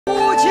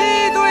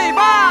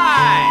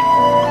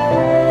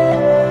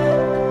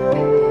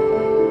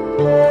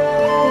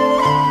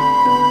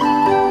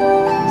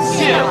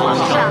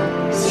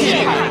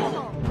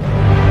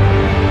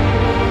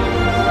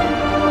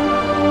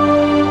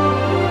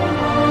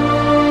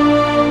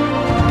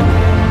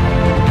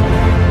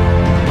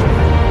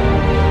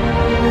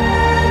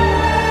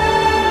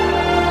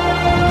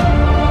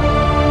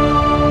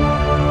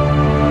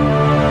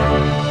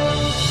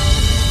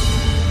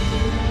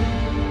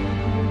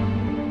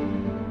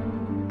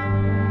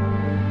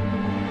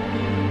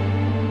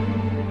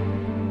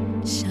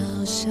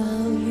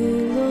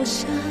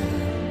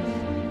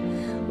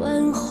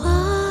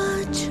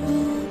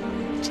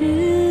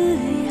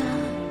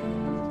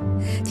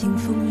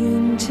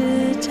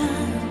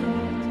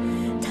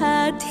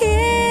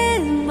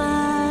天马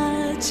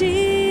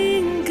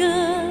金戈，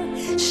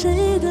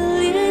谁的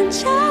脸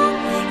颊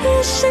一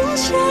生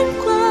牵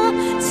挂，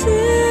此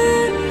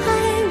爱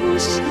无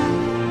暇，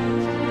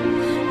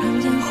让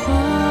烟划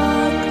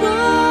过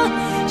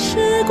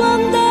时光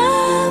的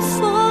风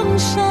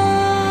沙。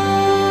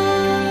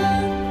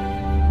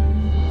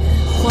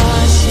花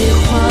谢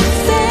花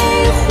飞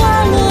花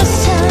落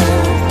下，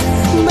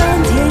满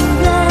天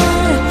远，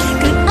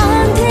更安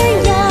天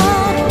涯。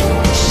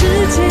时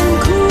间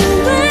枯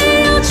萎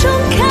又重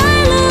开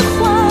了花，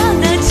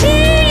那记忆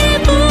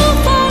不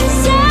放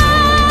下。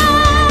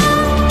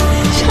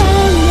缠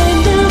绵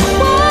的花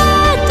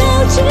都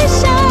记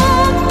下，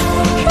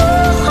如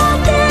花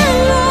跌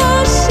落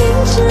心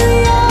之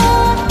芽，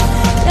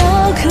雕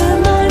刻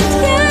满天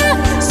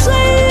岁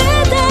月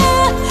的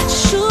书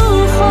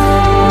画。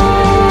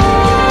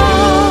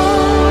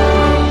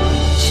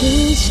指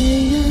尖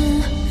缘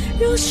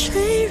如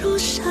水如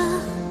沙，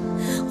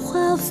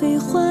花飞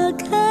花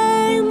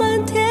开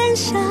满天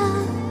下。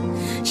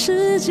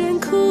时间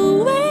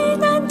枯萎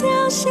难凋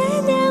谢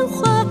年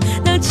华，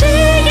那记忆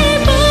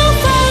不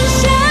放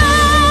下。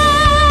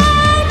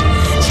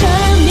缠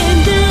绵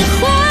的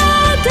花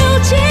都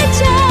结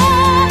痂，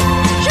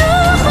如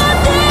花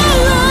跌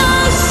落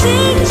心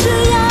之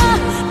芽，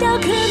雕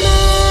刻满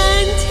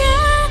天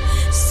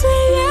岁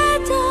月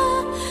的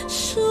书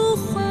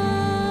画。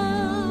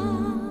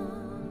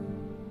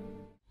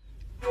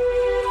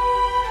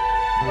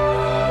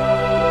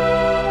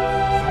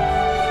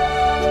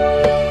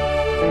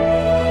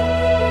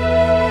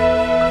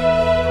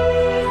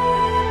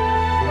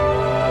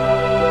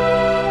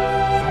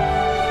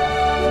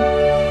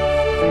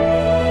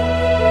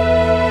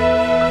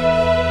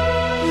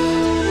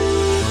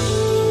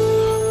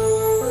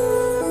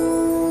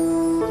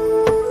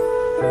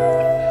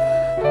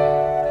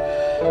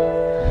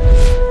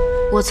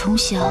我从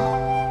小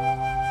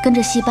跟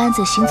着戏班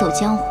子行走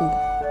江湖，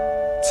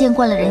见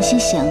惯了人心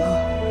险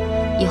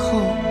恶，以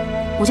后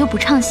我就不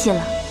唱戏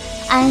了，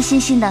安安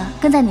心心的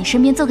跟在你身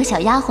边做个小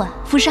丫鬟，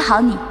服侍好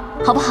你，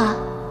好不好？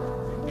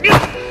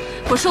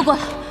我说过了，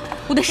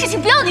我的事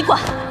情不要你管。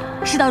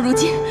事到如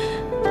今，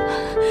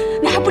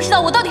你还不知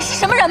道我到底是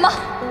什么人吗？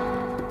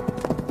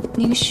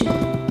宁雪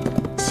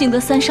幸得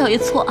三少爷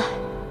错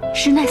爱，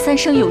实乃三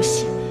生有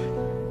幸。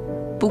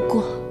不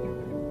过，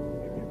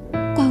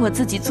怪我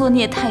自己作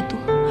孽太多，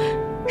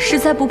实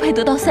在不配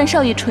得到三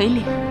少爷垂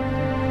怜。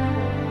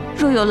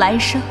若有来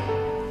生，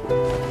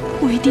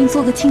我一定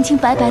做个清清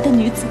白白的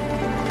女子，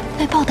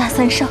来报答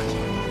三少爷。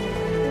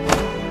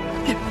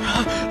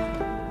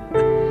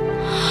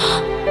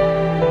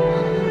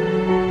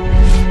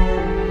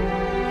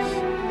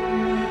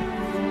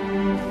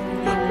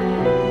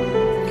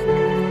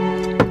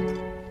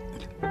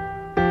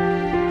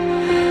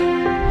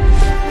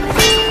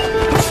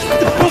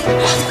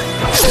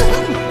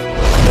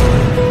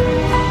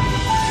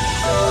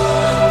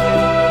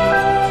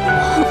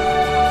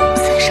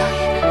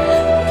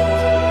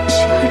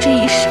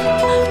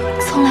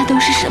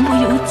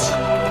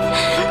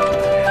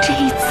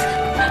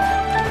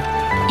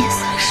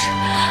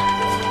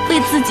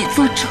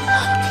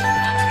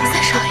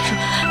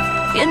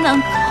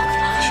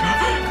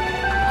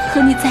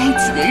和你在一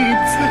起的日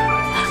子，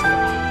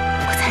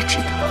我才知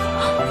道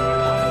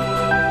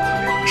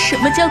什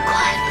么叫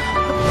快乐。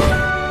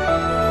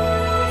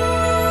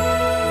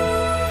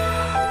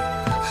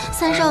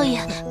三少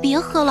爷，别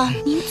喝了，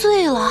您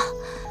醉了。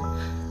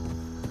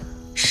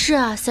是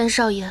啊，三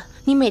少爷，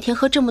你每天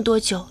喝这么多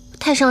酒，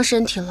太伤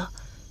身体了，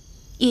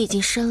夜已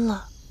经深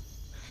了，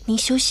您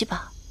休息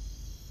吧。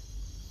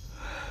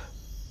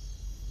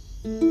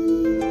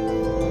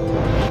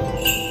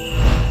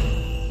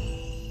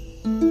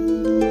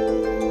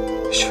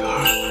雪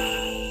儿，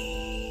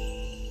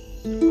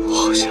我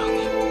好想你，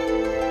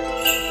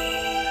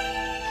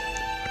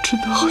我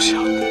真的好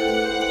想你。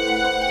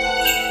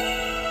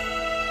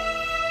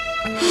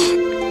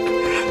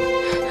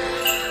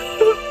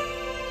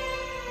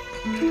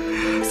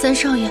三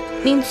少爷，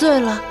您醉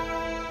了，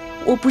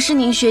我不是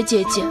宁雪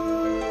姐姐，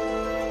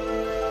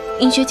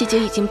宁雪姐姐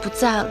已经不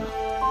在了，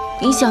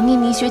您想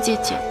念宁雪姐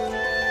姐，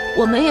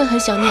我们也很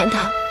想念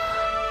她。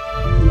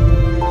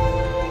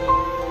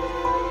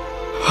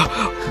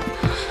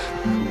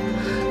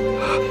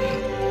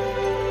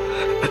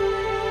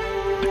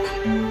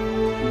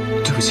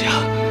对不起啊，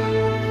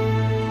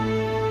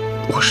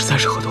我实在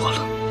是喝多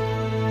了。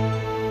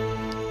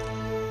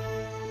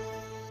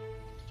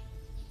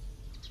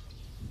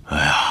哎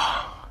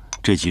呀，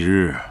这几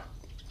日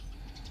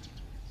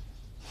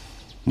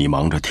你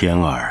忙着天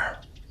儿、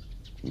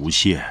无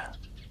谢、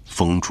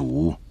风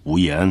烛、无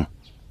言、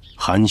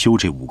含羞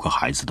这5个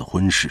孩子的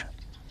婚事，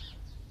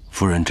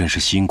夫人真是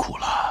辛苦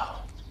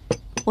了。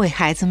为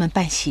孩子们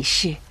办喜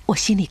事，我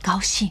心里高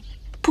兴，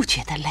不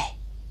觉得累。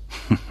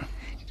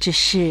只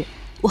是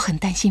我很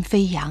担心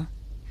飞扬，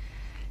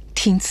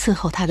听伺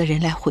候他的人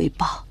来回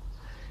报，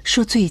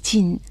说最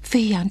近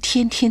飞扬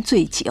天天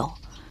醉酒，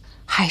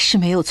还是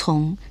没有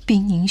从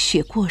冰凝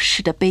雪过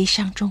世的悲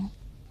伤中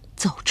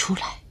走出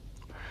来。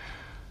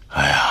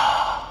哎呀，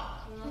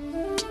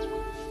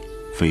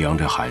飞扬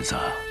这孩子，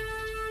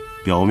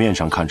表面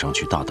上看上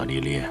去大大咧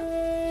咧，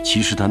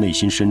其实他内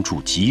心深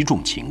处极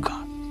重情感。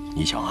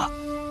你想啊，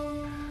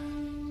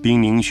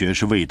冰凝雪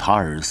是为他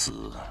而死，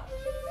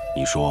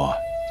你说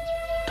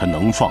他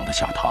能放得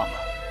下他吗？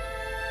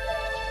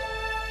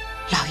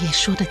老爷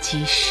说的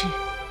极是，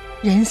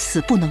人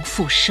死不能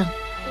复生，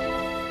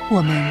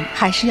我们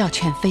还是要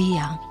劝飞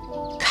扬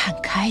看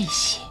开一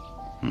些。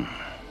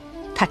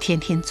他天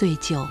天醉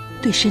酒，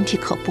对身体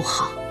可不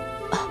好。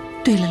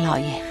对了，老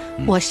爷，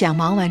我想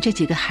忙完这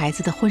几个孩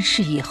子的婚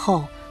事以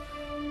后，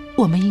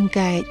我们应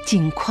该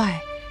尽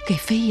快给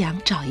飞扬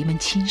找一门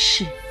亲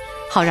事，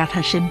好让他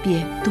身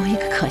边多一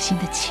个可心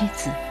的妻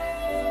子，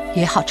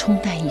也好冲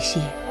淡一些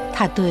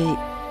他对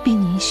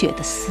冰凝雪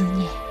的思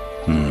念。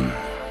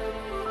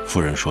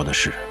夫人说的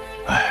是。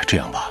哎，这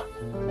样吧，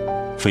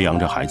飞扬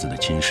这孩子的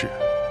亲事，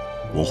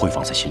我会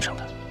放在心上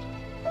的。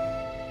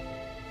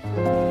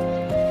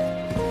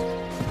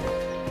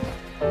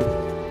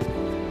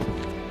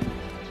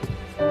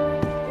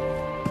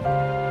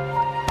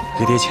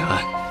给爹请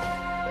安，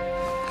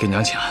给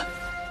娘请安。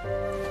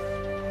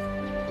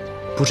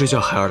不知叫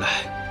孩儿来，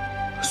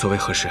所为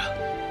何事啊？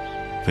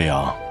飞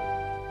扬，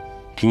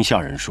听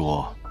下人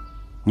说，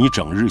你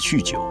整日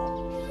酗酒，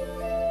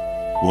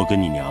我跟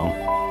你娘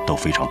都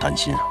非常担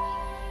心啊。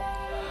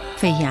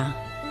飞扬，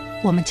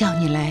我们叫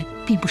你来，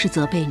并不是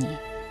责备你。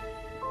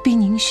冰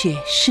凝雪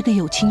是个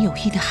有情有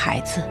义的孩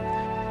子，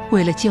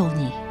为了救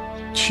你，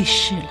去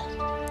世了。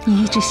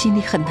你一直心里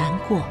很难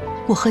过，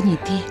我和你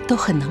爹都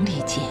很能理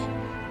解。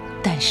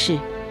但是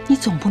你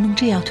总不能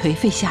这样颓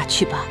废下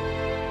去吧？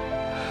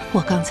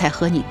我刚才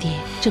和你爹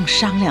正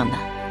商量呢，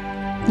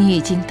你已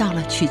经到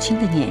了娶亲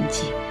的年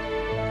纪，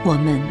我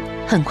们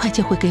很快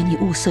就会给你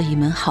物色一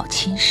门好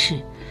亲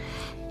事，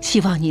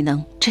希望你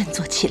能振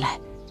作起来，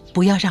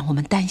不要让我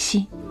们担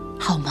心，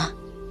好吗？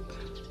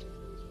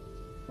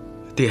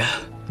爹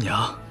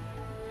娘，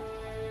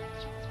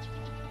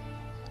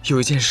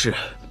有一件事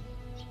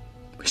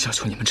想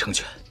求你们成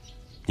全。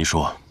你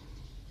说。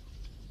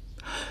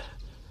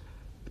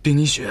冰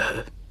凝雪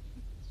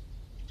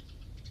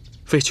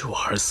为救我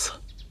而死，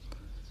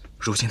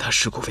如今她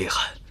尸骨未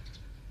寒，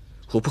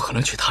我不可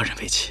能娶他人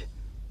为妻，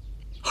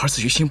儿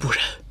子于心不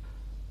忍，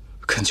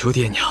恳求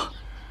爹娘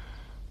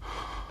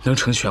能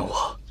成全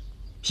我，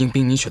因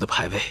冰凝雪的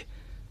牌位，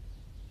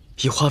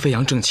以花飞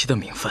扬正妻的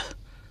名分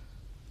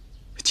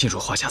进入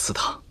花家祠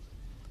堂。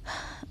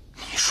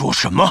你说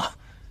什么？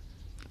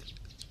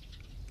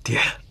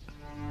爹，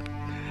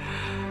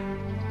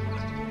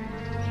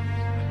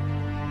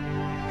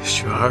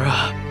雪儿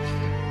啊，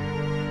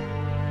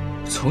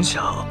从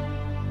小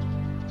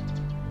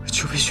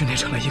就被训练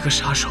成了一个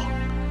杀手。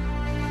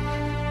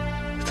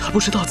她不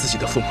知道自己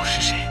的父母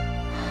是谁，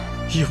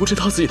也不知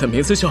道自己的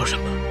名字叫什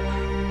么，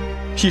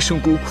一生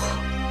孤苦。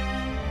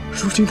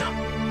如今她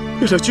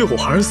为了救我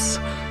而死，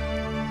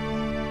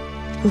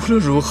无论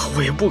如何，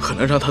我也不可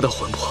能让她的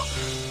魂魄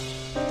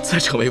再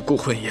成为孤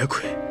魂野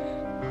鬼。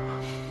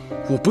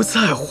我不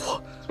在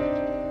乎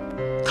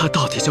她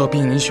到底叫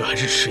冰凝雪还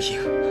是赤英。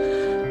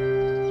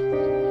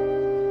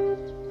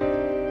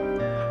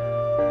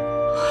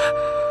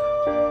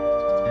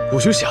我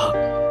就想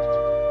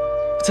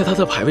在他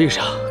的牌位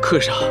上刻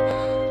上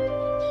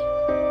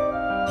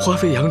“花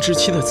飞扬之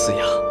妻”的字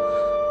样，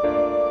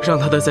让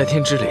他的在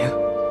天之灵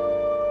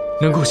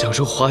能够享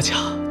受花家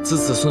子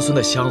子孙孙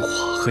的香火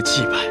和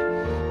祭拜。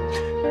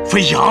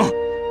飞扬，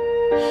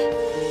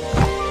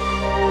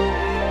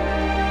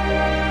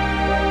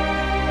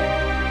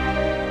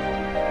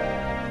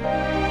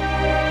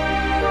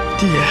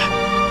爹，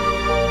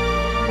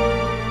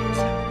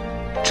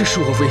这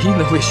是我唯一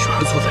能为雪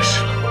儿做的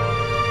事了。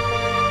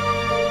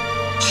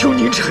求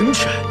您成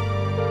全。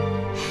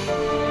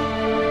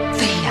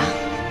飞扬，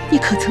你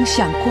可曾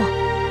想过，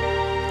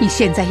你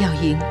现在要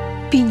迎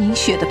冰凝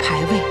雪的牌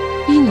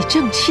位，以你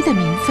正妻的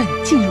名分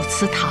进入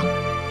祠堂，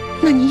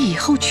那你以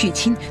后娶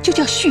亲就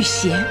叫续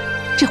弦，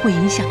这会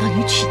影响到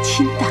你娶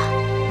亲的。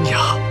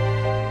娘，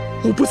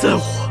我不在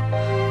乎，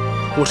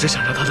我只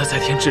想让他的在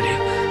天之灵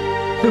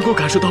能够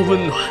感受到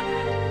温暖，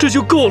这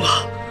就够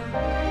了，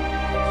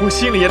我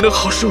心里也能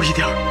好受一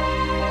点。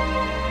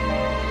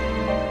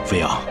飞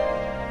扬，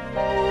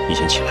你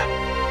先起来。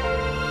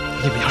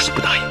你们要是不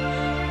答应，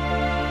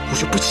我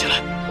就不起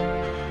来。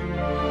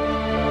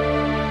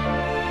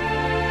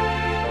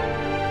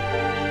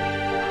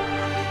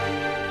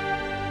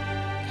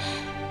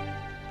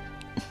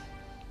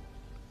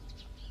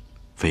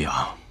飞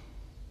扬，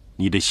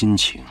你的心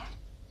情，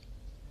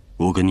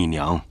我跟你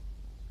娘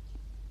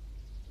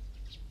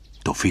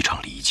都非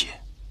常理解。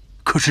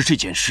可是这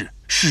件事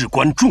事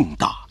关重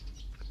大，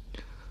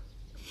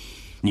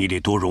你得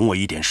多容我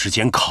一点时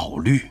间考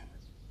虑。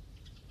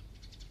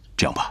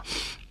这样吧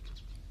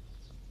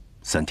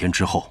，3天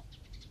之后，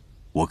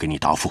我给你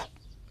答复。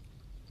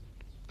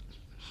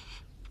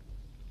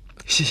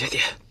谢谢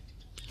爹，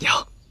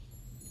娘。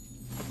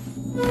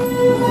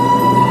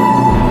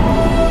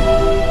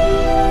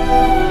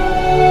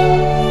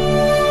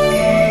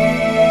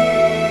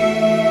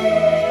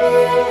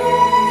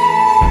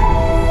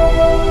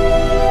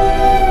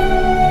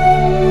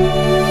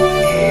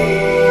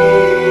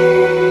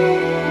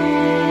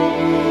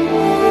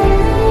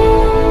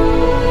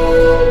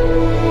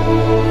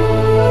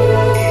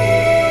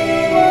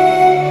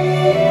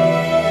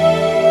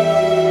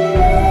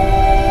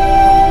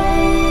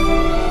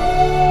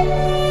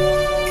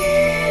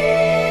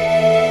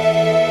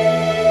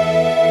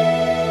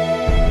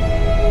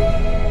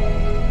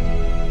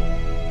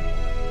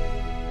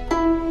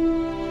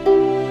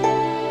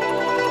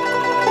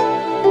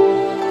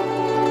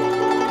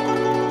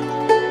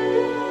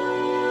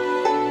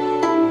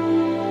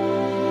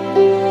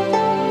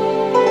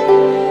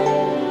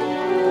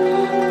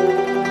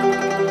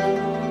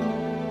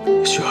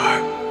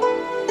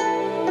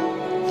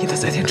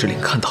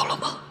看到了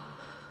吗？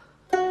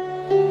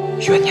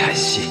愿你安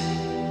息。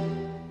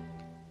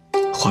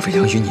华妃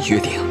娘与你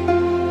约定，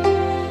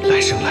来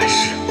生来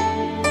世，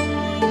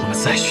我们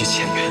再续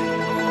前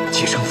缘，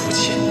结成夫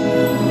妻。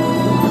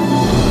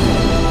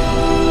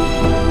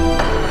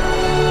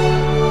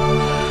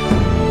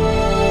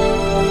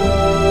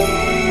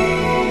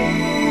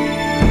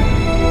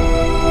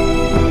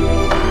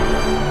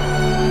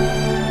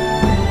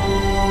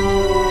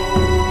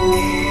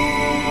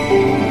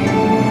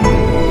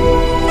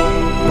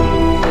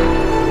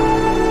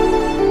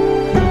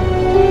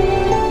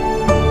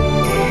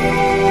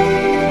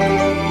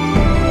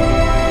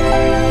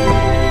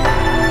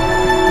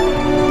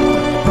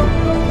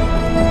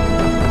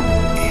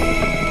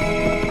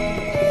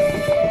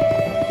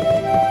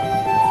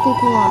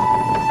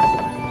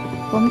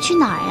我们去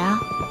哪儿呀？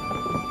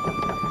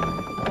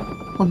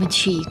我们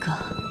去一个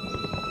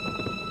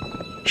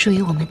属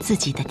于我们自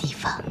己的地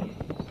方。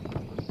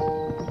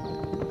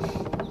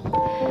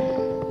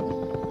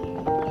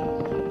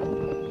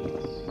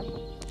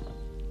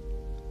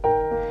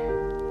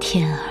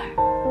天儿，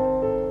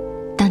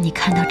当你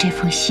看到这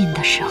封信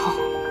的时候，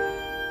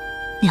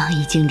娘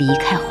已经离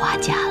开花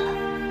家了。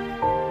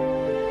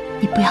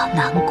你不要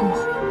难过，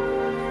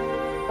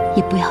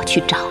也不要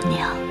去找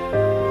娘。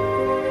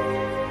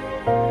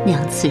娘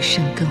此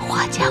生跟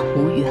花家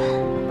无缘，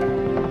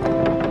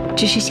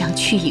只是想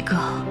去一个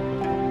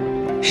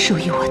属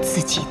于我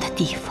自己的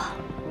地方。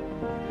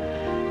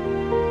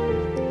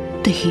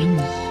对于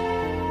你，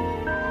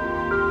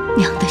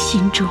娘的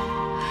心中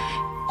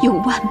有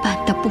万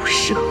般的不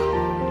舍，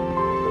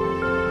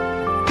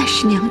但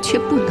是娘却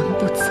不能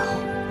不走，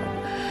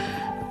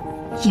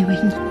因为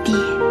你爹、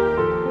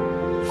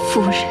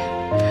夫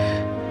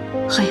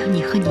人，还有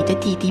你和你的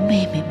弟弟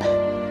妹妹们，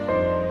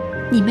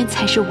你们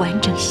才是完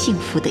整幸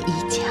福的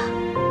一家。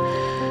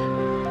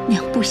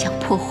娘不想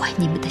破坏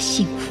你们的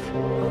幸福，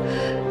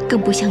更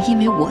不想因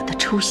为我的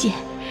出现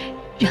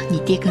让你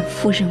爹跟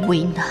夫人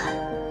为难。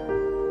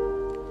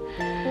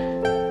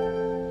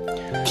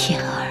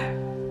天儿，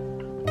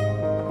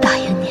答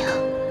应娘，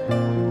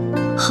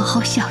好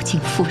好孝敬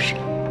夫人，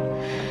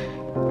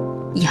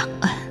养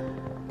恩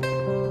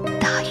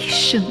大于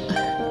生恩。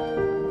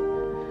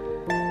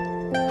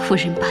夫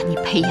人把你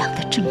培养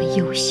得这么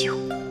优秀，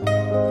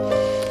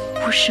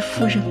不是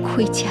夫人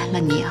亏欠了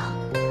娘，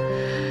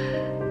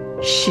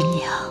是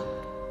娘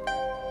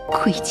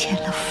亏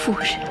欠了夫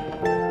人。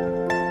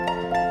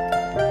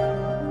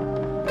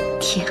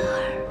天儿，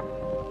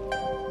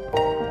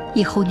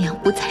以后娘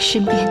不在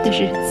身边的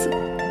日子，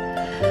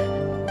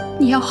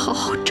你要好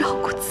好照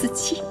顾自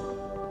己。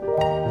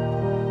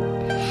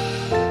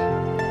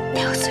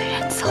娘虽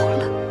然走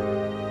了，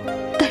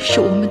但是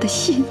我们的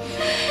心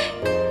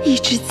一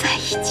直在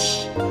一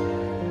起。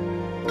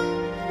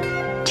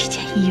这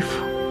件衣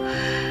服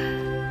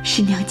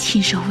是娘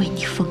亲手为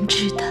你缝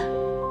制的，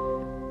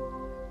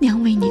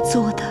娘为你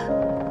做的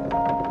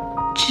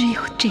只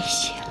有这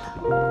些了。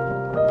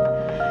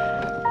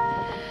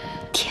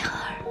天儿，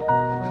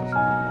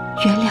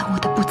原谅我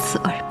的不辞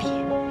而别，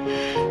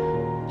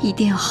一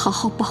定要好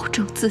好保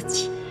重自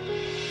己，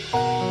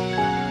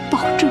保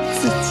重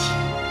自己，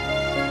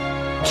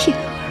天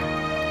儿。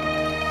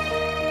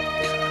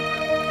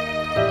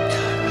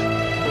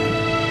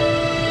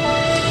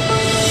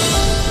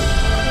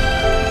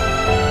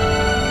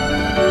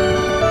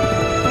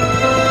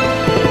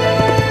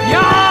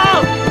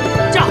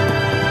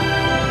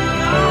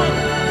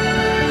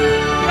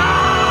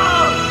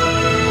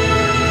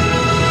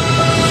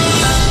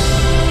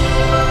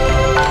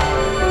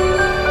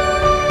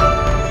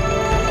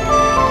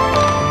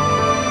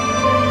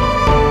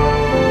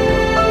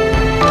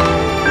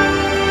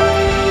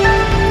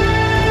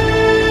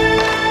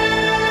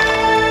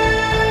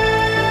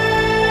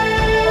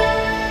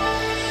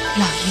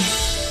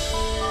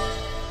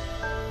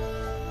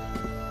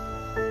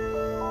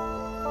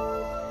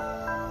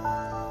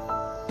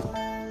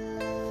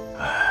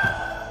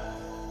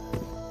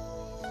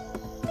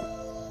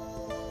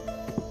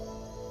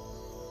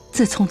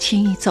自从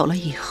青衣走了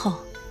以后，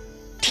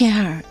天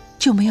儿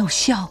就没有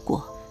笑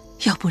过。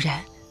要不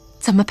然，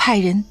咱们派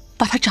人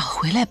把他找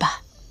回来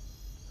吧。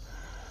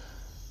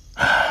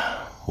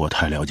我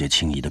太了解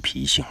青衣的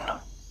脾性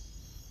了，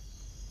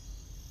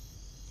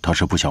他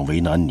是不想为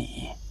难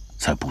你，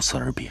才不辞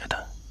而别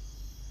的。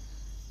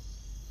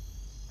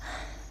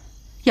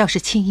要是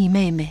青衣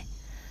妹妹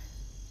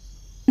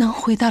能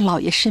回到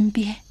老爷身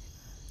边，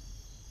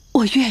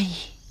我愿意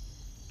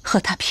和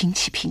她平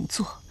起平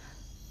坐，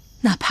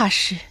哪怕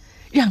是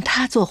让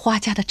她做花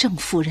家的正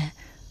夫人，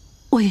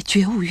我也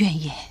绝无怨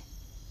言。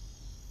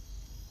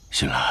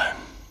新兰，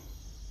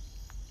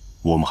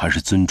我们还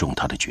是尊重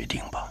她的决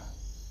定吧。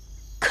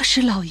可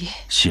是老爷，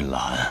新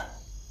兰，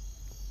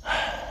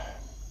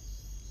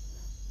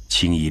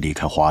轻易离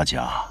开花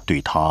家，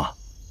对她，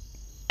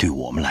对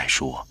我们来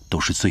说都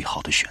是最好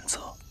的选择。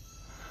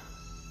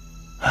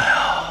哎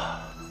呀，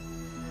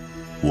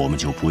我们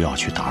就不要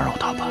去打扰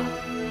她吧，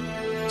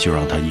就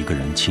让她一个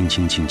人清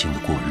清静静的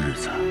过日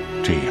子，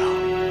这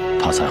样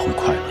她才会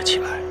快乐起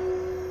来。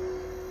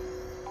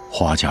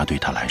花家对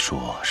他来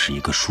说是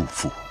一个束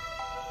缚，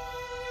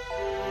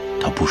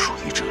他不属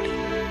于这里。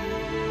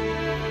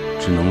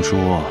只能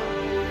说，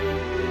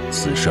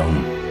此生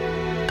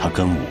他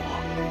跟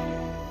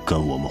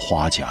我们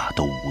花家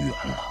都无缘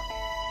了。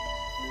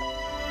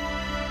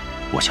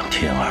我想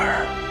天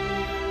儿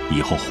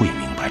以后会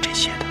明白这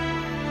些的。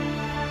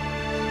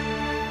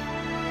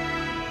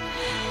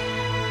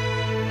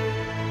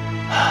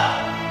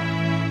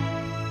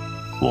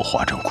我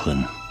华正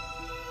坤，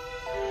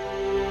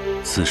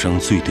此生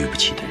最对不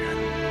起的人，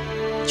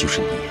就是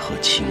你和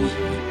青怡。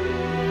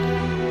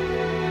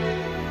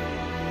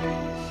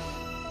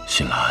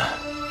新兰，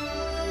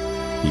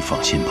你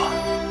放心吧，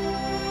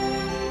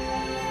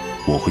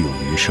我会用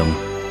余生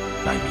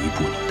来弥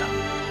补你的。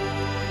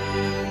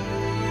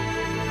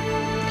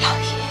老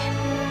爷，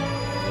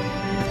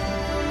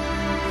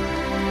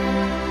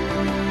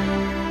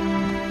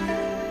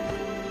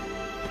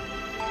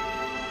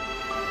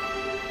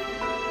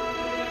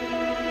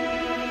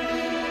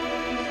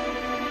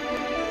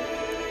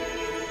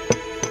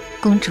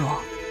公主，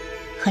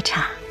喝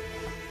茶。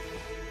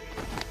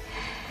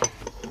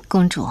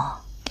公主，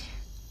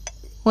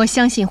我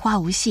相信花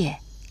无谢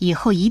以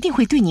后一定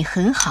会对你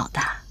很好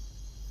的。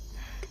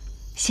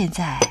现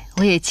在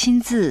我也亲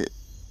自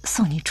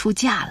送你出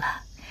嫁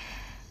了。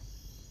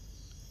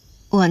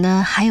我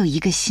呢，还有一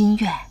个心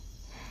愿，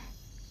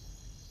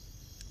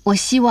我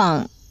希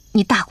望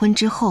你大婚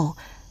之后，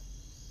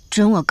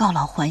准我告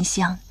老还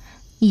乡，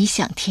颐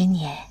享天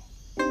年。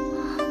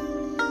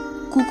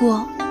姑姑，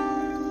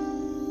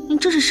您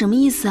这是什么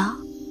意思啊？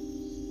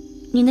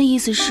您的意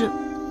思是，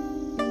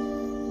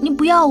您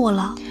不要我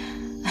了？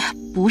哎呀，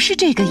不是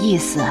这个意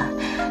思。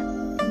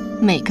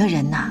每个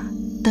人呐，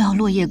都要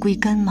落叶归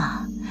根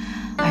嘛。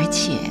而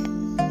且，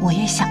我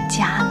也想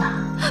家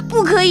了。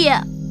不可以！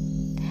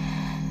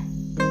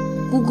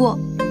姑姑，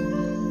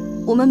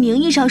我们名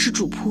义上是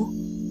主仆，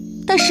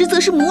但实则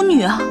是母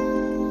女啊。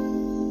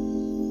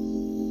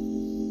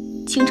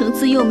倾城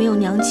自幼没有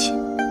娘亲，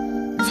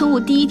从我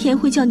第一天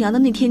会叫娘的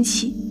那天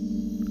起，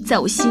在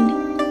我心里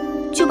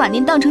就把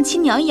您当成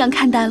亲娘一样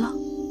看待了。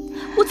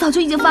我早就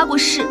已经发过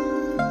誓，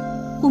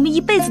我们一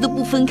辈子都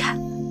不分开，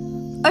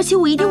而且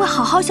我一定会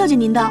好好孝敬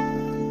您的。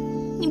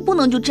您不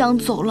能就这样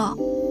走了。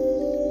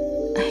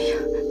哎呀，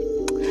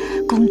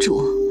公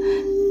主，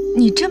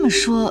你这么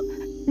说，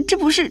这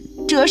不是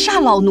折煞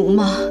老奴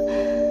吗？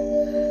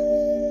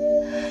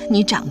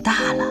你长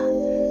大了，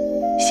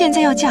现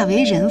在要嫁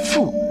为人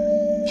妇，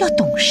要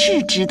懂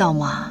事，知道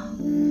吗？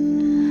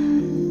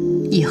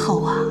以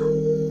后啊，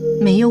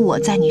没有我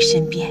在你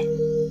身边，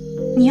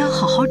你要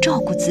好好照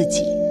顾自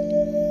己，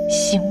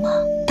行吗？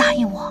答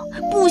应我。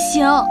不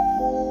行，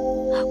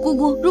姑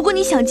姑，如果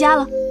你想家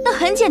了，那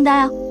很简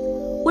单啊，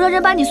我让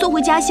人把你送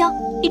回家乡，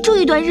你住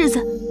一段日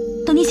子，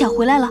等你想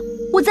回来了，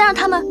我再让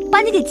他们把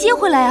你给接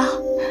回来啊。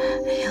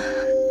哎呀，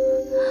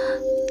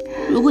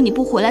如果你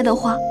不回来的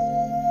话，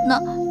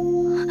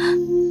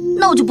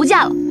那我就不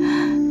嫁了。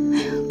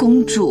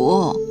公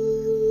主，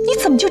你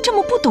怎么就这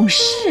么不懂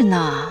事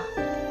呢？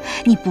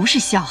你不是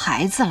小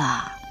孩子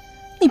了，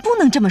你不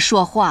能这么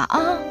说话啊！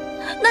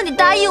那你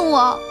答应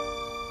我，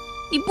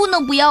你不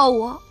能不要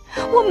我。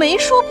我没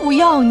说不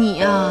要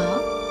你啊。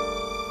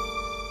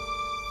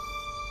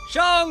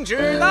圣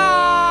旨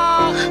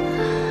到！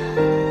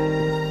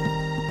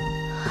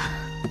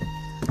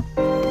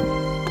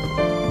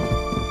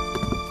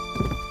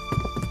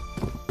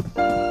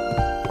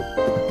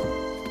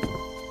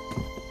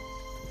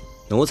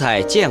奴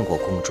才见过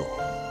公主。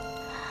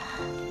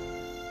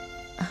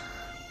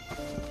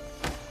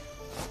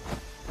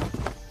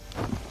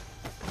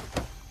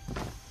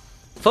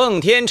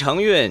奉天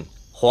承运，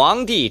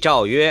皇帝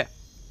诏曰：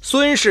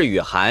孙氏与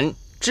韩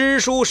知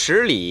书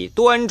识礼，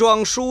端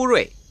庄淑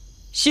瑞，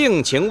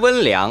性情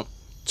温良，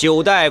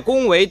久待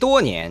恭维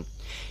多年，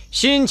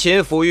辛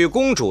勤抚育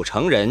公主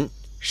成人，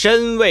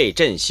深慰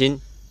朕心，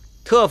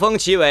特封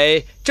其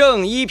为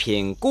正一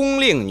品宫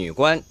令女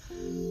官，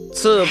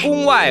赐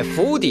宫外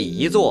府邸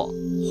一座，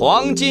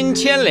黄金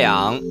1000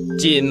两，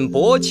锦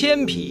帛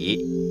1000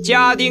匹，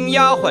家丁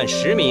丫鬟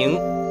10名，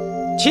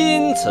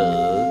钦此。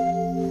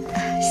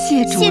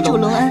谢主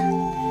隆恩。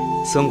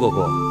孙姑姑，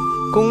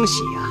恭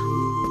喜啊！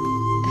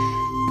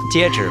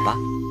接旨吧。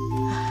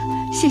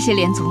谢谢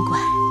连总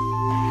管。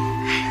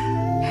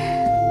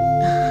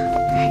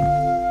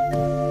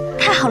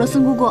太好了，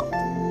孙姑姑，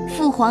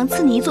父皇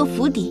赐你一座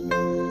府邸，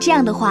这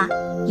样的话，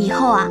以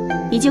后啊，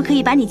你就可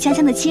以把你家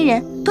乡的亲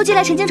人都接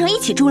来陈京城一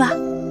起住了。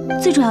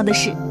最重要的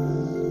是，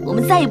我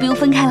们再也不用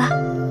分开了。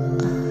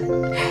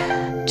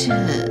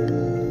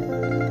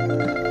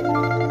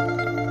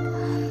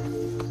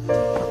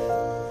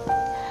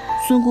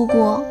孙姑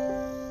姑，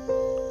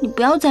你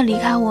不要再离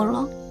开我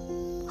了，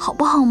好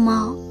不好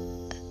吗？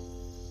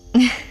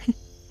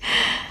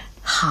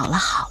好了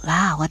好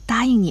了，我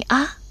答应你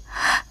啊。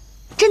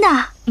真的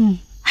啊？嗯，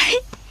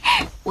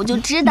我就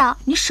知道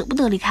你舍不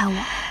得离开我。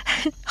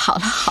好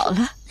了好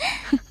了。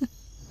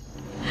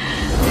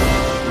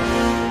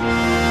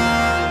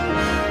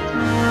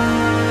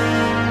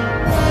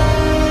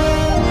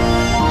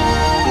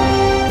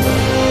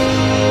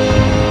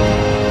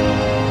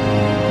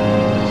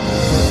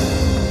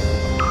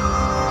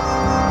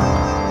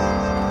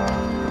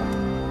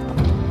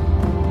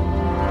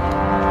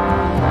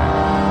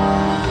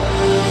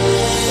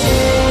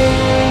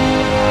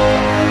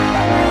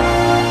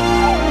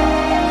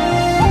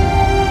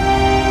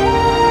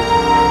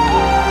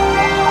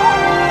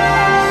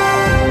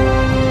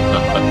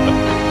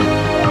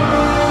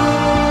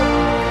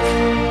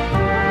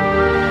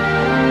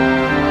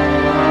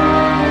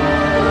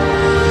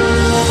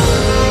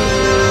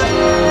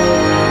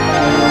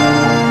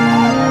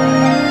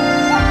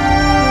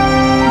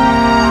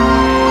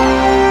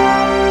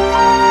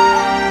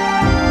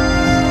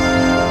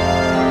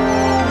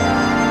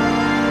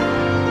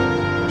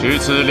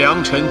此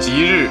良辰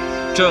吉日，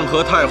朕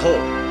和太后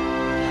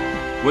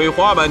为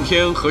花满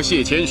天和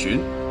谢千寻、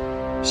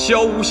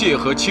萧无谢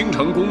和倾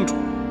城公主、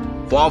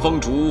花风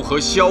竹和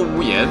萧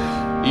无言，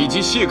以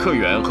及谢克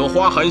远和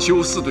花含羞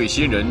4对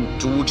新人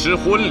主持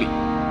婚礼。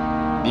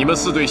你们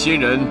4对新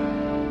人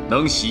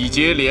能喜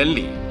结连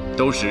理，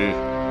都是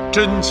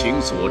真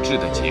情所致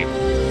的结果，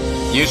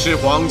也是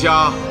皇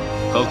家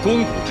和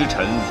肱骨之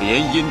臣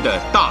联姻的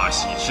大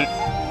喜事。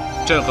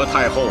朕和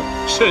太后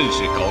甚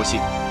是高兴。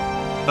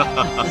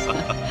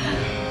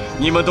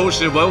你们都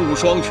是文武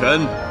双全、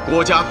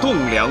国家栋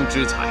梁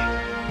之才，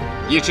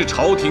也是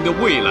朝廷的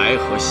未来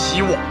和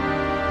希望。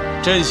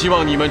朕希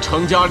望你们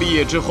成家立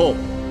业之后，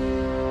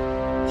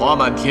花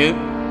满天、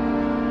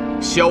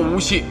萧无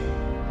谢、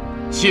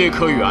谢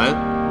克远、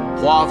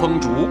花风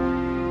竹，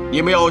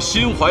你们要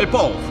心怀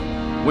抱负，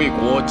为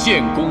国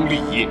建功立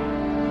业。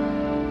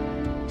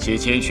谢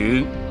千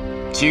寻、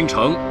倾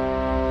城、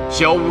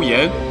萧无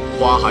言、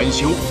花含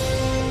羞，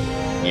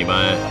你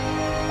们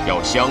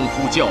要相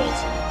夫教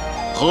子，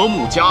和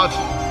睦家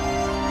庭。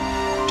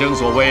正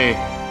所谓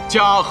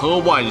家和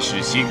万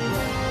事兴，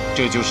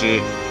这就是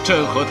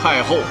朕和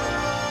太后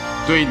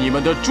对你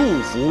们的祝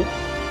福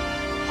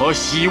和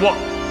希望。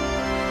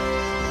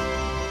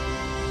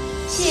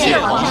谢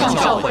皇上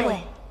教诲，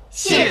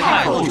谢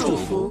太后祝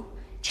福，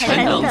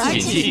臣等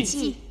谨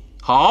记。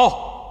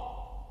好，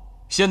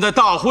现在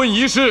大婚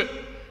仪式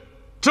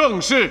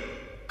正式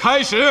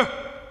开始。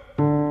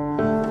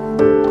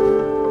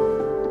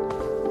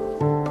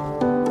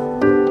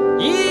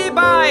一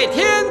拜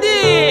天地，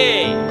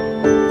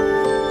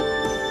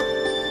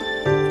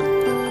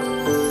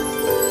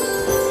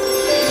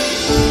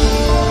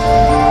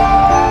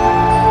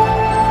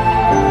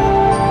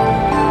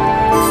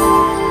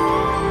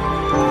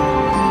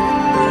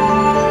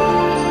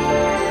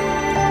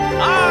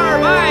二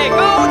拜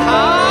高堂，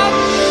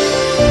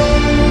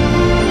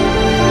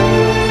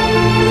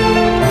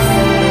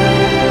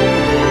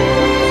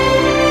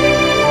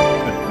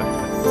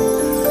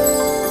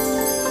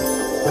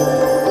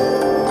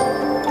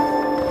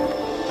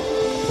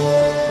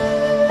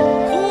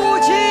夫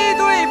妻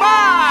对拜。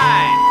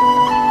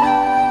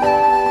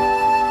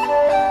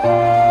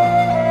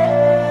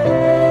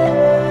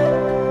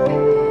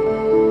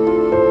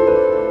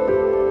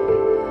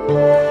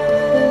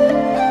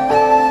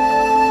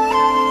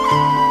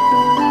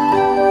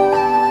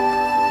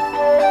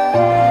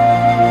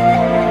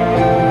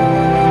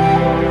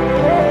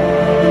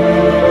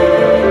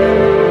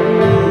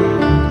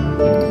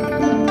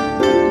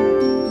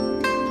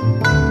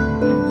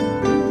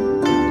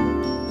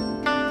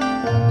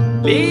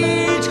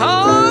礼成，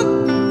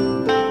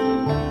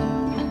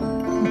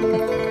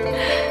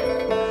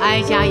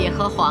哀家也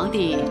和皇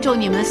帝祝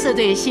你们4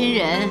对新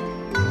人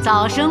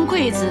早生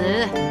贵子，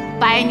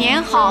百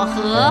年好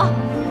合。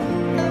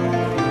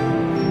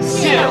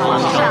谢皇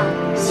上，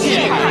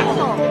谢太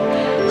后。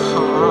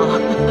好。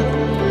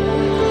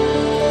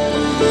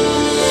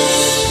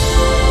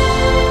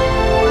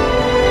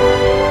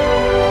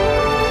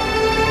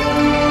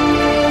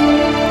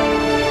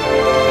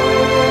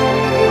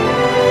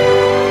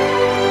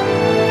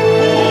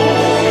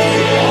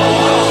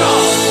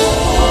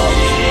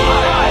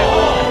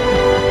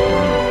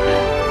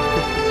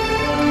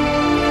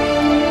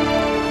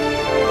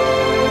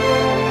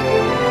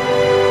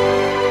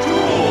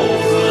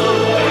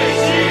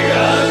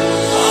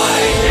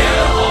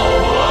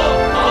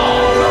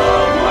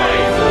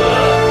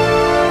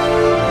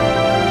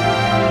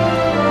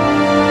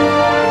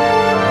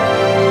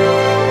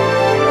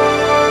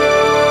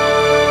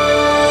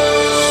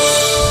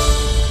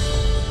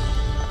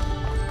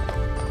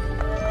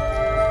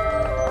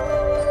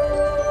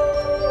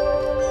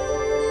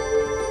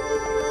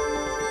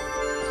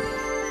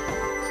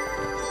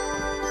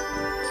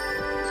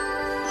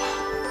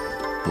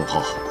母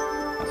后，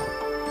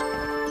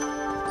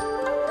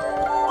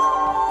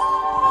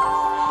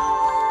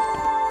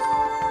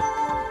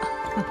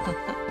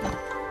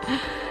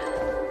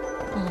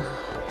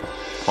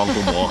皇姑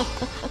母，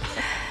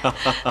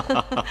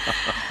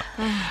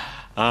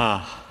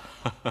啊，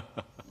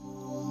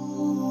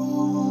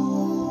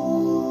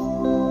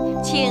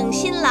请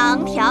新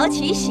郎挑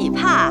起喜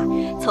帕，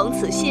从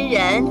此新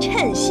人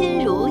称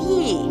心如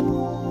意。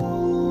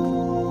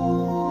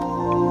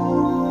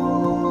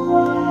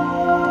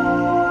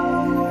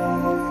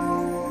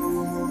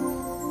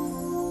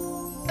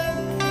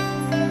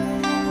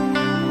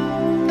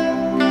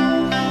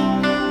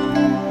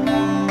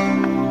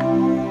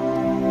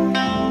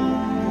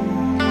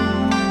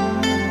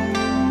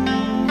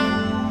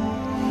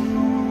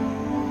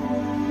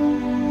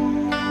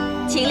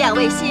请2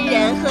位新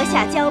人喝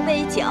下交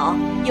杯酒，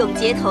永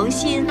结同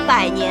心，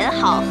百年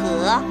好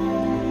合。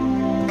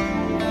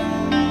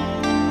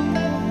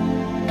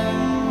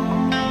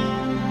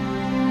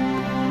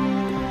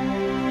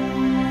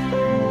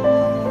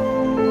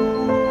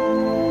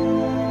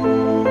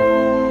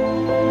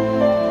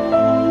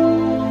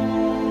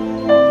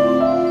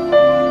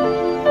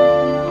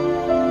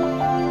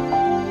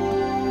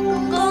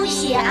恭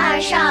喜二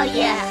少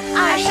爷、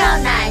二少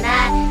奶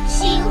奶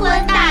新婚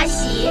大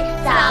喜，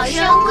早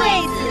生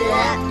贵子。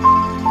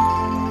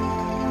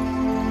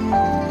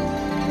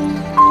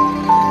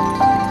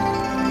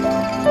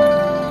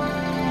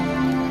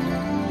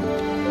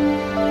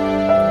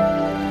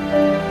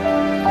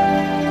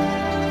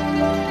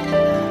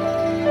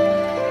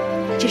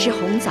这是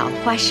红枣、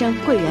花生、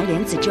桂圆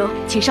莲子粥，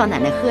请少奶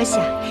奶喝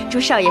下，祝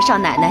少爷少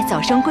奶奶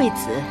早生贵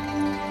子。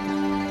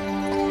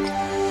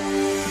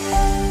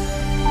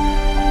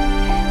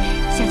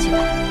下去吧。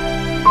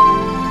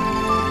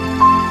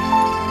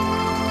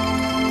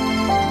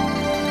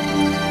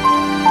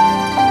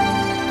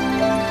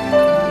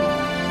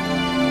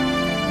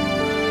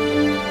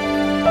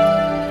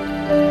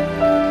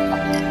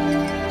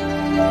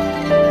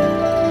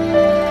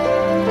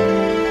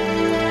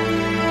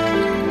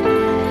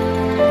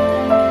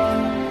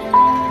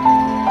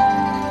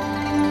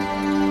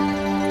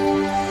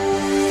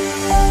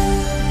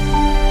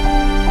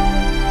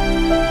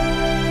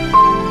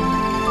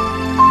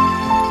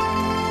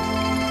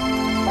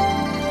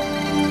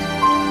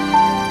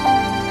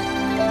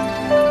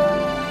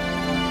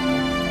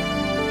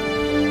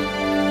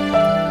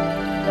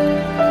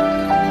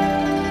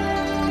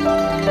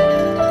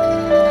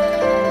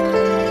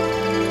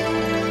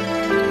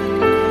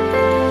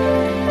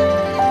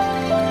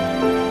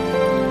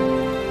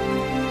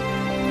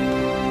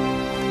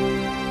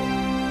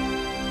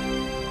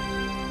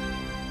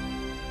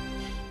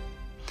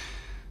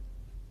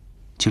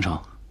倾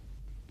城，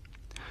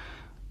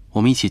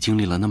我们一起经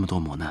历了那么多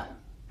磨难，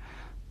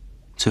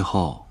最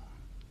后，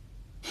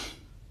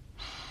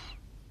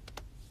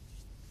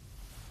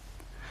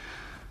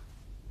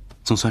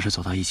总算是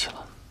走到一起了。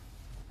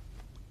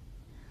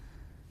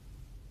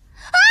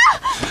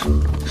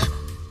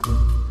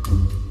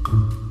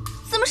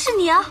怎么是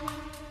你啊？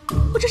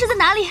我这是在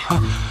哪里？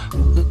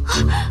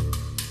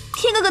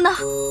天哥哥呢？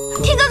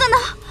天哥哥呢？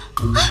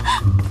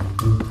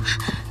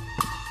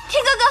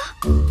天哥哥，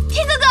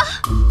天哥哥！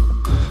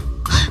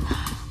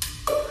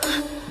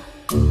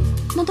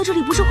难道这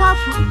里不是花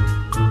府，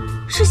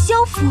是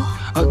萧府？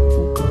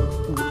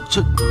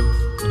这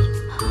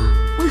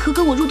为何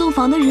跟我入洞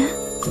房的人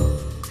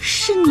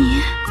是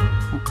你？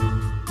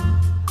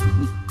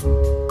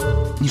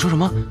你说什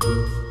么？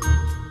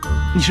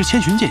你是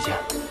千寻姐姐？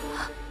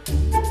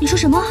你说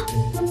什么？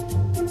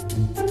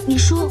你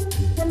说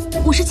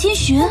我是千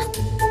寻？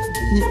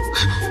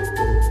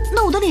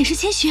那我的脸是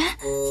千寻？啊，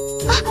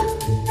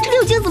这里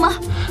有镜子吗？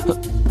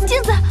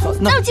镜子？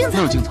哪有镜子？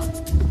哪有镜子？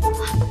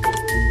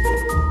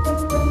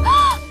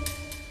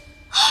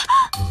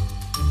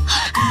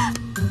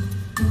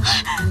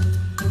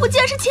我竟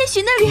然是千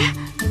寻的脸，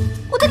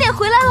我的脸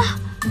回来了，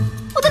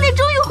我的脸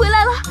终于回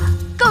来了！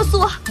告诉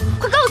我，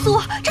快告诉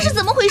我，这是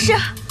怎么回事？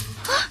啊！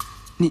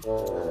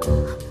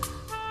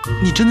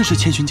你真的是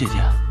千寻姐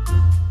姐？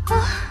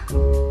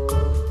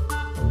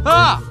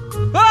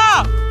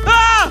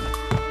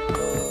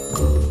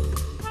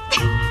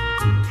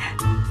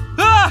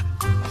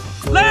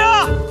来人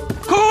啊！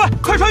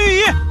快穿御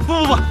衣！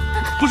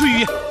不是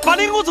御衣，把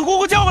林公子姑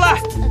姑叫过来！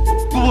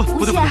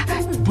不对，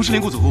不是林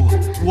公子姑姑，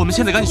我们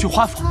现在赶紧去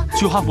花府，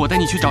我带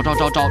你去找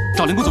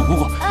林公子姑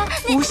姑。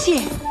无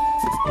谢。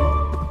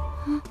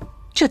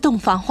这洞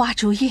房花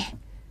烛夜，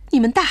你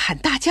们大喊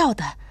大叫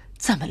的，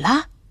怎么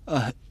了？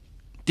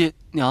爹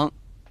娘，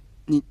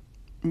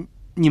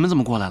你们怎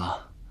么过来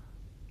了？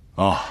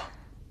啊，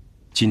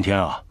今天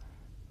啊，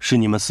是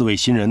你们4位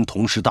新人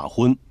同时大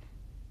婚。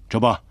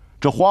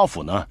这花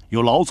府呢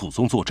有老祖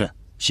宗坐镇，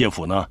谢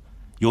府呢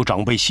有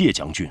长辈谢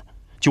将军，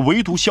就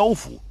唯独萧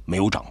府没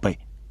有长辈。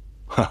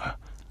哈哈，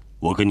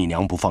我跟你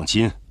娘不放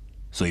心，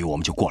所以我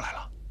们就过来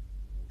了。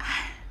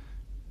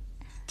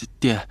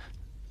爹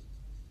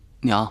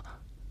娘，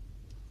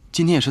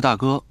今天也是大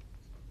哥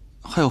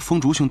还有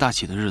风竹兄大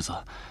喜的日子，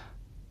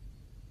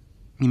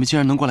你们竟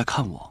然能过来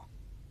看我，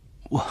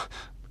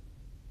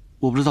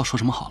我不知道说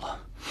什么好了。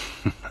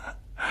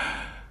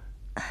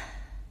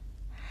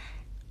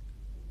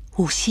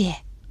无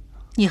谢，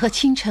你和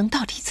倾城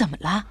到底怎么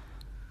了？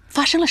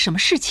发生了什么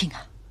事情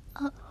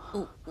啊？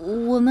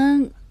我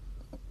们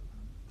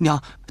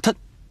娘，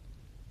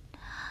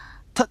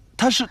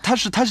他是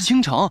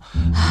倾城啊？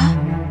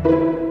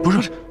不，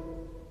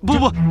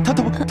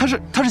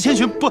他是千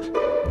寻，不，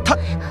他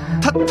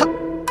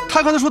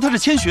刚才说他是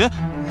千寻，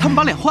他们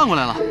把脸换过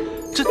来了，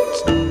这，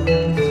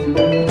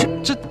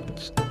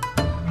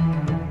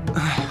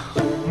哎呀！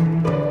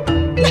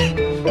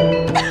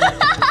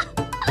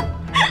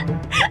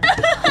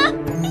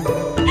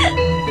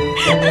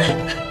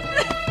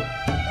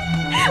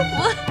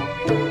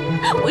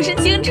我是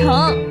倾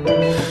城，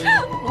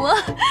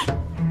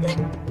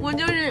我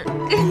就是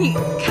跟你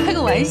开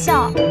个玩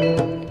笑，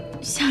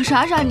想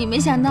耍耍你，没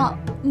想到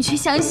你却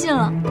相信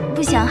了，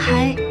不想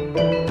还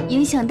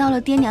影响到了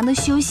爹娘的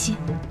休息，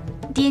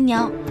爹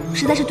娘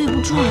实在是对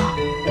不住了。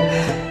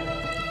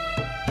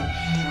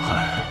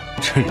哎，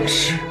真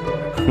是，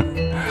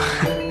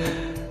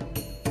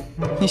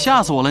你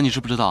吓死我了！你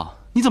知不知道？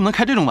你怎么能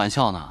开这种玩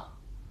笑呢？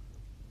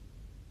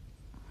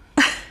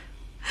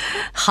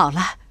好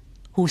了，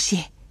无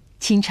谢，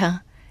倾城，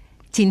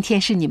今天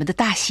是你们的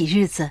大喜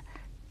日子，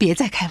别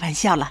再开玩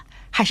笑了，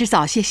还是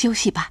早些休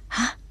息吧。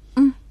啊，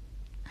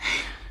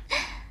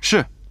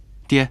是，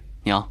爹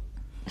娘。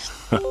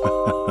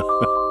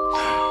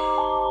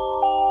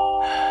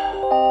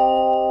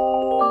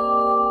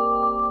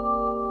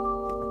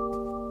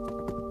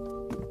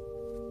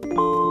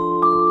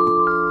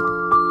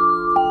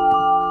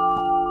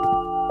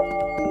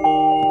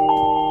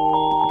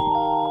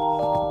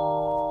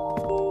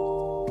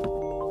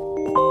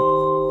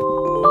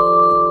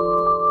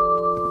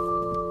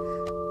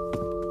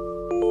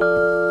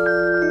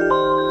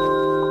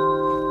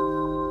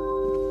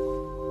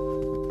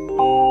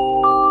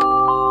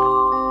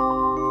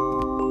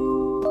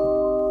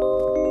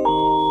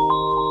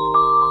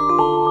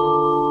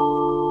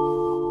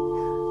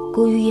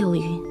古语有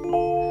云：“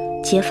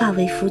结发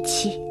为夫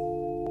妻，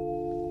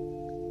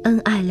恩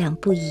爱两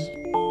不疑。”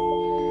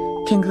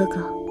天哥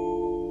哥，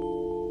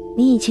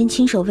你以前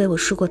亲手为我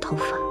梳过头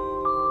发，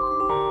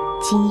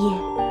今夜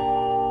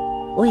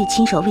我也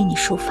亲手为你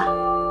梳发。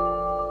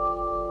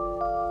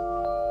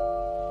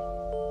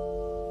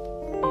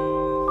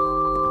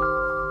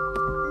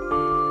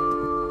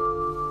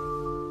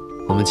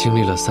我们经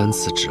历了3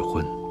次指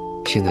婚，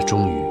现在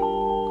终于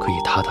可以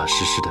踏踏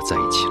实实的在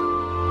一起了。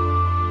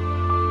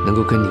能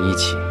够跟你一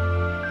起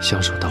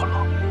相守到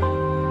老，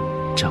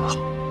真好。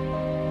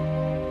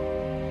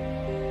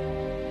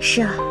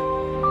是啊，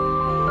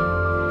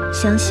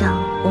想想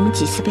我们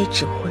几次被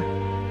指婚，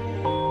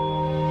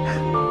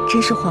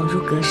真是恍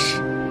如隔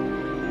世。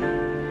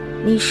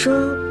你说，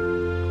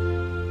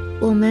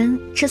我们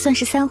这算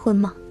是3婚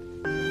吗？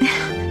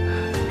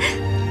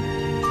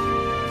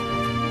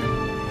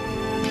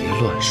别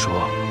乱说，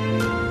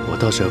我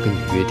倒是要跟你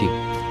约定，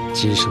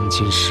今生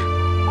今世，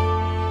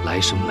来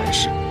生来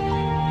世。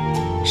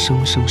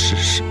生生世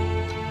世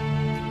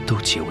都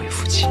结为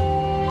夫妻，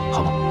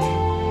好吗？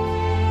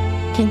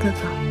天哥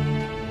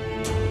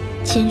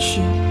哥，千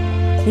寻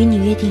与你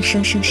约定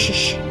生生世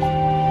世。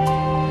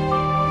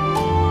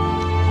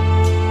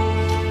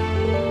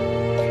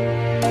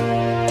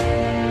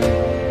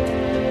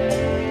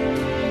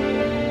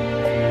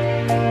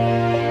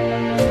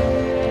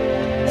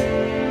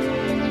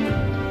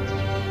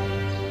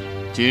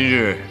今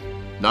日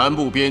南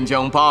部边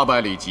疆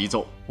800里急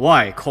奏，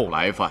外寇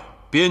来犯。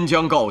边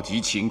疆告急，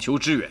请求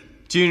支援。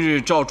今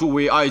日召诸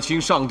位爱卿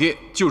上殿，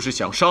就是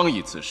想商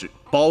议此事。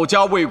保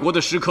家卫国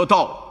的时刻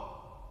到了，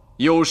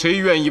有谁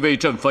愿意为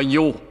朕分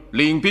忧，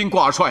领兵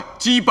挂帅，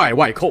击败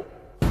外寇？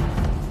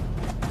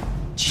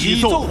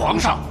启奏皇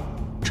上，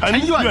臣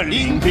愿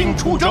领兵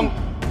出征。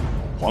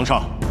皇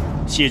上，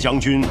谢将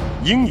军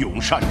英勇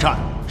善战，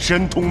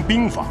深通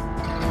兵法，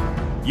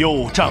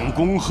又战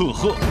功赫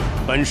赫，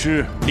本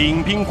是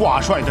领兵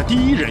挂帅的第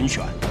一人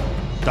选。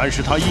但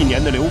是他1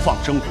年的流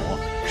放生活，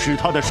使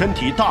他的身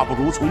体大不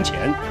如从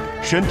前，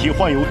身体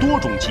患有多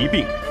种疾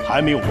病，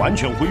还没有完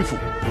全恢复，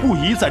不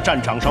宜在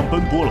战场上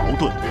奔波劳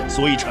顿，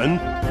所以臣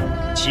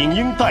请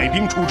应带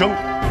兵出征，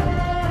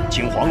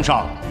请皇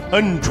上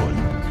恩准。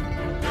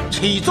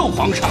启奏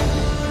皇上，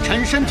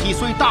臣身体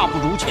虽大不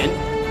如前，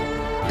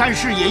但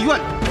是也愿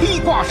披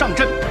挂上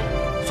阵。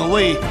所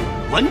谓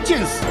闻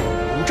箭死，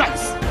无战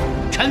死。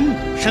臣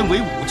身为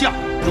武将，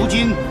如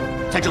今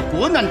在这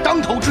国难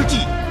当头之际，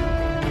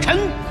臣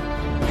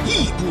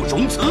义不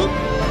容辞。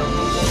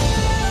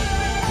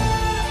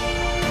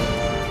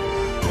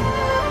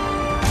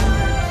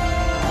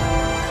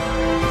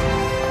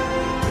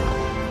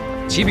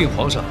启禀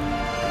皇上，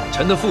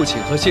臣的父亲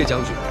和谢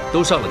将军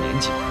都上了年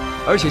纪，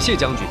而且谢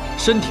将军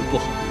身体不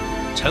好，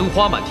臣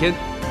花满天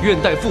愿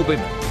带父辈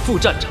们赴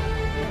战场，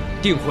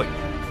定会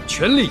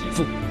全力以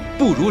赴，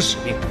不辱使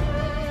命，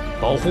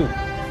保护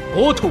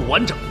国土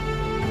完整。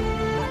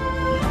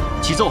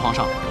启奏皇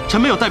上，臣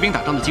没有带兵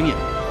打仗的经验，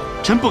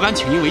臣不敢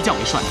请缨为将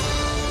为帅。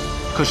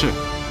可是，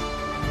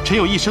臣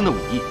有一身的武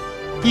艺，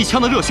一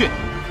腔的热血。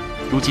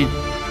如今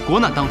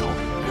国难当头，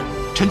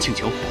臣请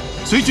求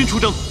随军出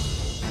征。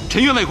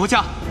臣愿为国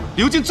家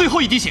流尽最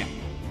后一滴血。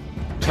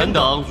臣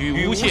等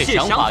与无懈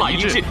想法一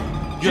致，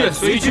愿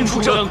随军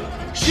出征，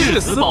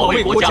誓死保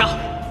卫国家。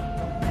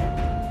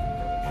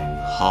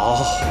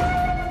好，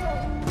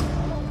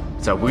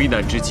在危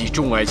难之际，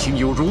众爱卿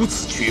有如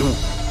此觉悟，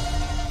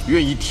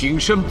愿意挺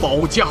身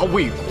保家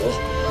卫国，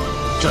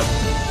朕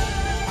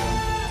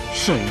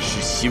甚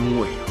是欣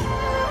慰啊！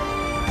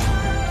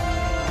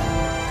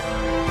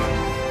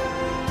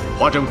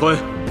华正坤，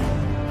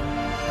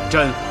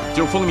朕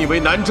就封你为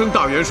南征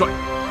大元帅，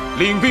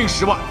领兵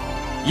10万，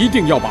一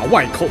定要把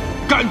外寇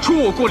赶出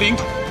我国领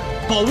土，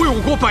保卫我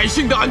国百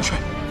姓的安全。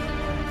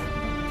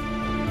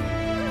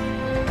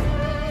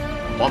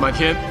花满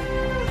天、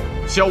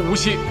萧无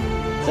懈、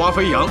花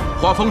飞扬、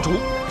花风竹、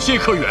谢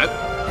克远，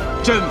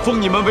朕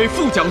封你们为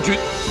副将军，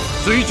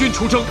随军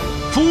出征，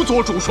辅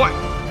佐主帅。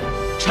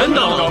臣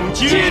等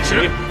接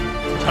旨。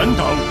臣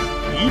等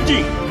一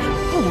定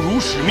不辱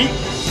使命，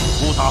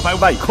不打败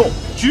外寇，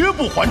绝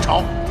不还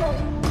朝。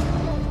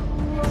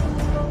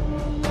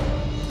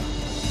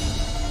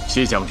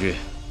谢将军，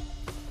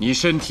你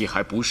身体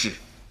还不适，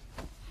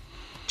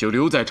就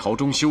留在朝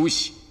中休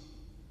息。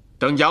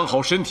等养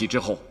好身体之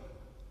后，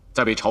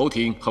再为朝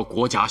廷和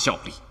国家效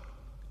力。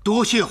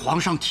多谢皇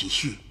上体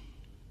恤。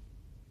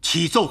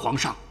启奏皇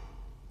上，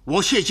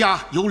我谢家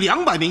有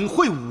200名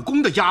会武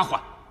功的丫鬟，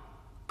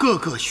个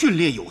个训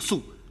练有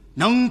素，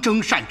能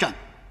征善战。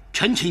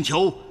臣请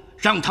求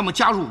让他们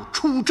加入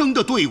出征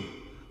的队伍，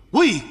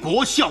为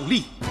国效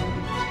力。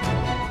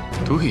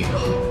对呀，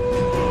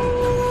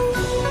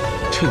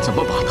朕怎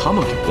么把他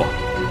们给忘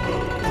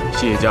了？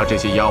谢家这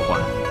些丫鬟，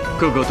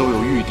个个都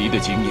有御敌的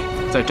经验，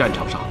在战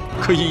场上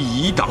可以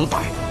以挡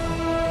百。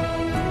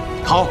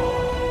好，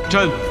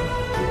朕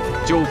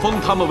就封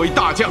他们为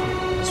大将，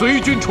随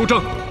军出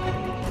征。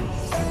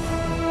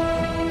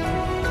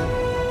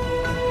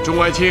众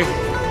爱卿，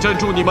朕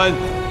祝你们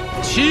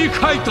旗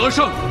开得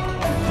胜，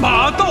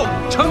马到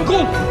成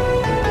功。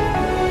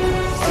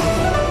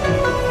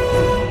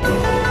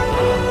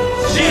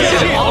谢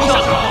谢皇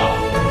上。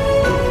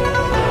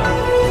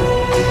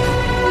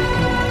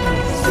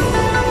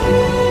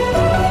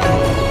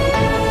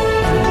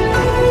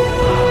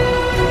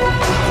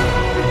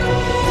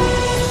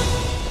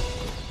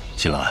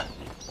新兰，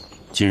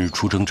今日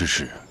出征之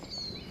事，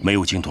没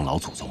有惊动老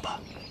祖宗吧？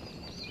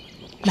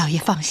老爷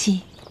放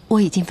心，我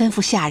已经吩咐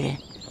下人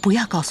不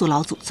要告诉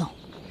老祖宗，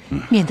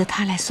免得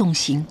他来送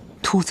行，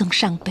徒增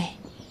伤悲。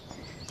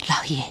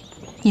老爷，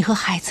你和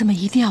孩子们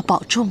一定要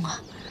保重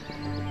啊！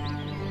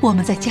我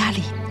们在家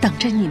里等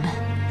着你们。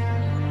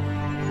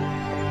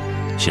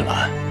新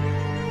兰，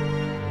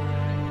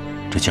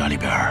这家里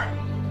边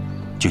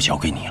就交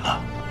给你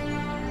了。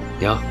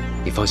娘，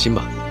你放心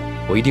吧，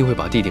我一定会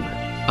把弟弟们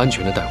安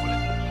全的带回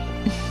来。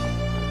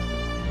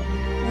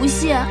无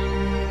谢，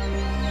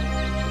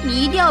你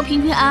一定要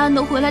平平安安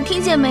的回来，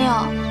听见没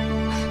有？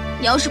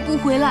你要是不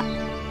回来，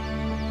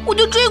我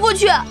就追过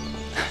去。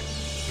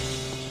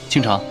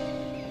倾城，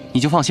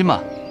你就放心吧，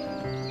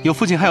有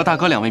父亲还有大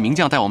哥2位名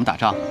将带我们打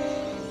仗，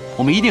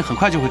我们一定很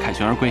快就会凯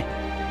旋而归。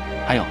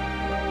还有，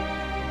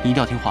你一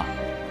定要听话，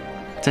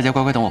在家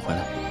乖乖等我回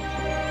来，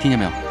听见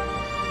没有？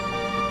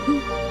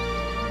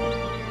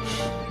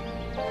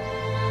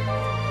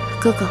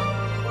哥哥，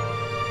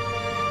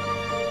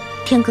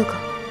天哥哥，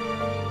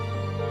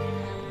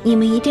你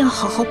们一定要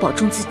好好保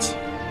重自己。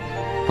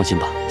放心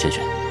吧，千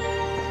寻。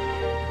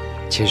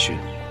千寻，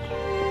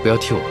不要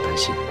替我们担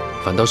心，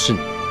反倒是你。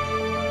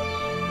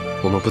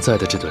我们不在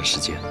的这段时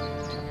间，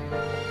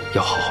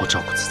要好好照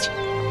顾自己。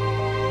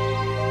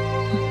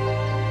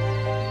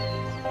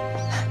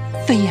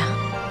飞扬，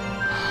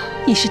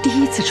你是第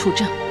1次出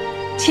征，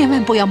千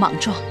万不要莽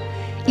撞，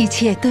一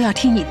切都要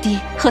听你爹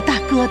和大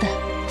哥的。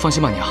放心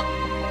吧，娘，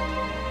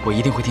我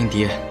一定会听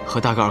爹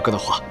和大哥二哥的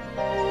话。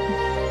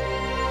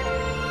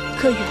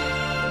柯远，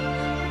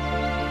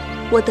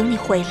我等你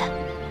回来。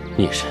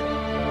你也是，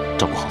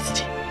照顾好自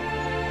己。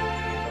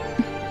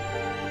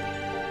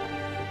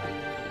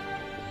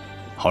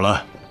好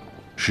了，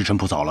时辰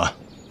不早了，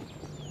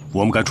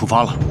我们该出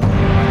发了。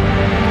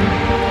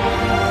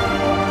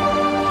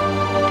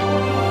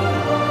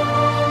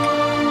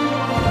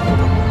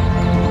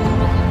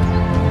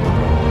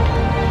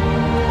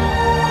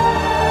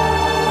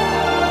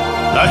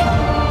来，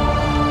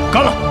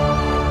干了！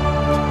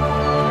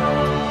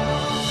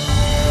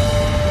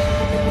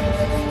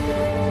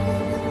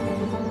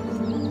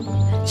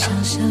小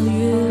小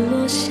雨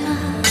落下，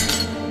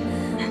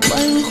万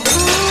花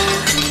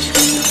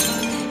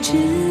枝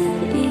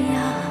桠，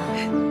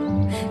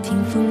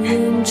听风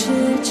云叱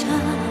咤，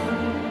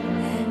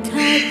踏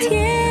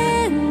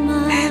天马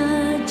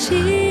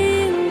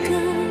金戈，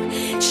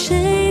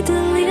谁的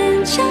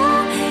脸颊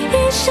一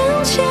生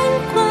牵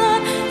挂，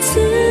此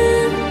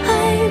爱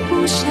不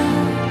暇，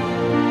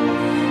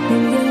容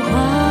颜划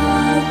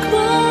过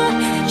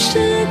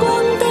时光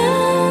的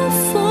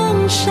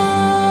风沙。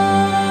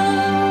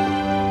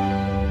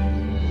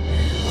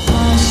花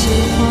谢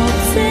花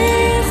飞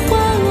花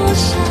落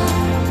下，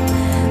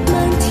满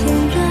天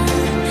远，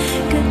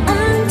各安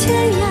天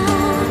涯。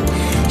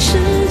时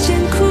间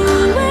枯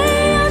萎，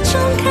要重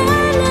开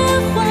莲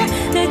花，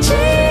那记忆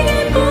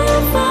不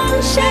放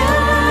下。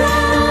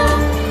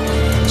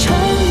传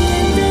言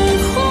的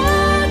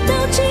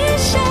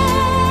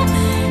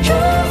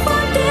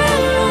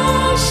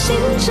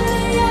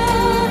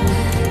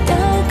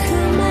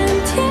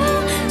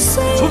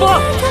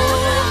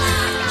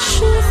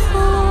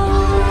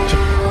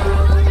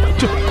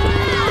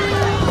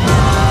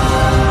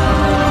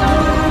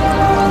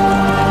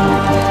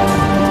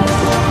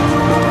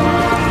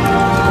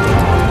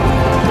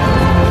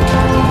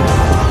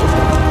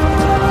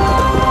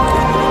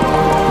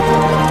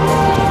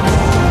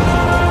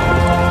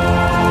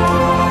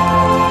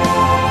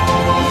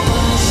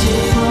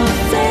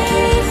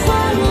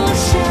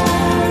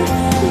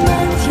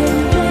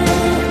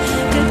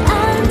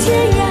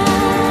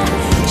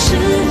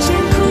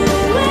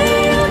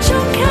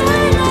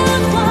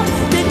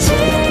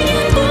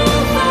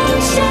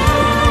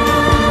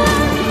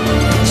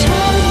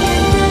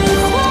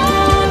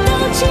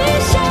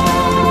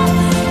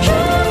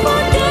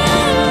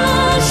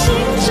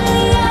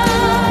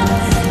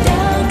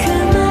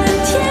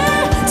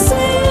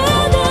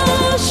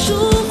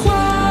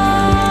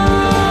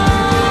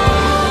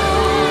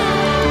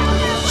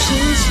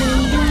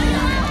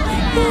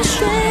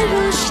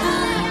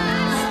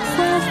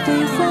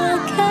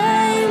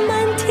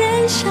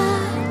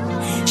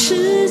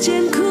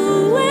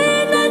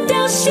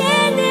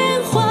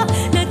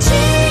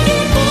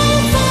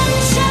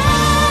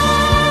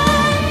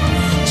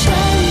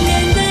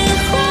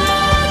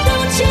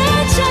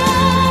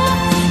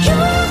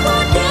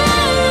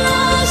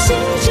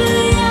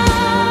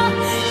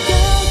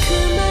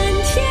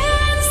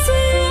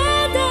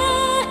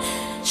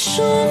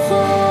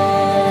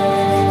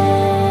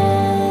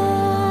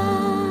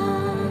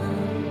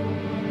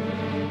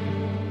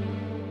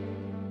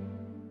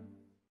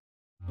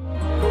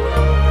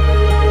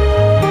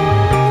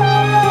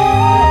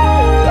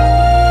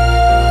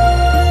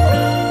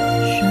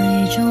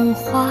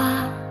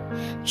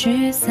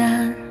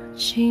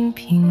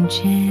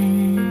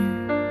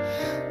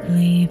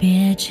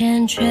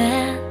却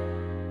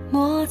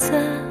莫测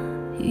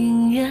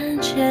云远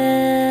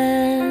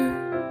尘。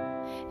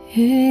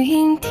欲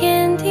引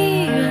天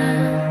地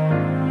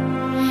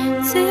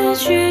远，此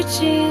去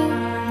经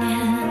年，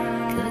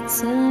可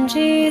曾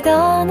记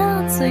到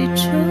那最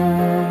初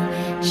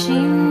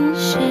心